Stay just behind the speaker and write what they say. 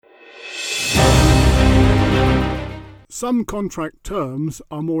Some contract terms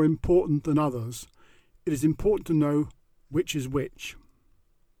are more important than others. It is important to know which is which.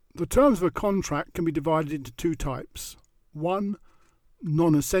 The terms of a contract can be divided into two types. 1.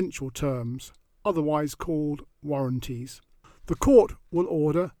 Non-essential terms, otherwise called warranties. The court will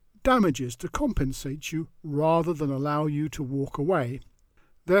order damages to compensate you rather than allow you to walk away.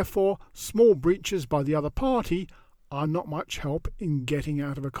 Therefore, small breaches by the other party are not much help in getting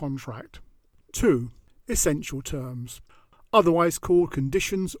out of a contract. 2. Essential terms, otherwise called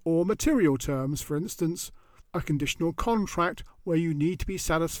conditions or material terms. For instance, a conditional contract where you need to be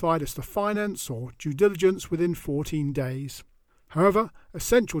satisfied as to finance or due diligence within 14 days. However,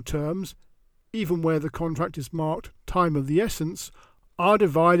 essential terms, even where the contract is marked time of the essence, are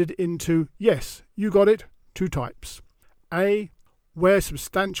divided into, yes, you got it, two types. A. Where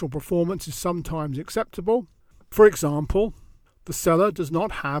substantial performance is sometimes acceptable. For example, the seller does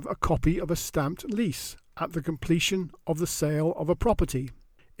not have a copy of a stamped lease at the completion of the sale of a property.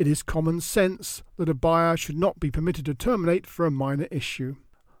 It is common sense that a buyer should not be permitted to terminate for a minor issue.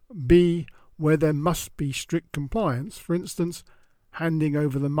 B. Where there must be strict compliance, for instance, handing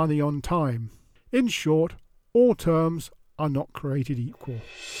over the money on time. In short, all terms are not created equal.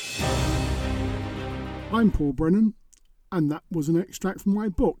 I'm Paul Brennan, and that was an extract from my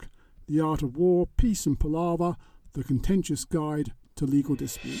book, The Art of War, Peace and Palaver, The Contentious Guide to Legal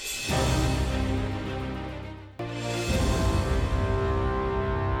Disputes.